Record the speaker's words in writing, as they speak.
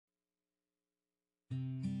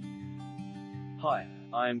Hi,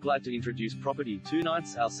 I am glad to introduce property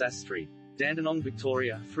 290 Alsace Street, Dandenong,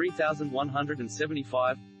 Victoria,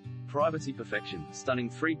 3175. Privacy perfection, stunning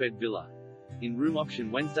 3-bed villa. In room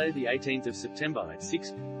option Wednesday the 18th of September at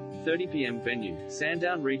 6:30 p.m. Venue,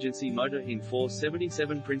 Sandown Regency Motor Inn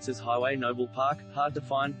 477 Princes Highway Noble Park. Hard to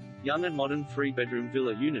find, young and modern 3-bedroom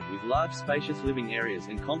villa unit with large spacious living areas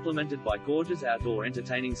and complemented by gorgeous outdoor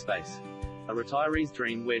entertaining space. A retiree's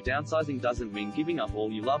dream where downsizing doesn't mean giving up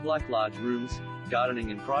all you love, like large rooms, gardening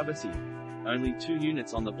and privacy. Only 2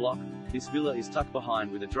 units on the block, this villa is tucked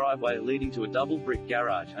behind with a driveway leading to a double brick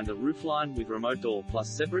garage and a roofline with remote door plus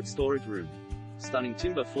separate storage room. Stunning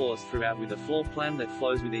timber floors throughout with a floor plan that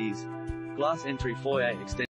flows with ease. Glass entry foyer extension.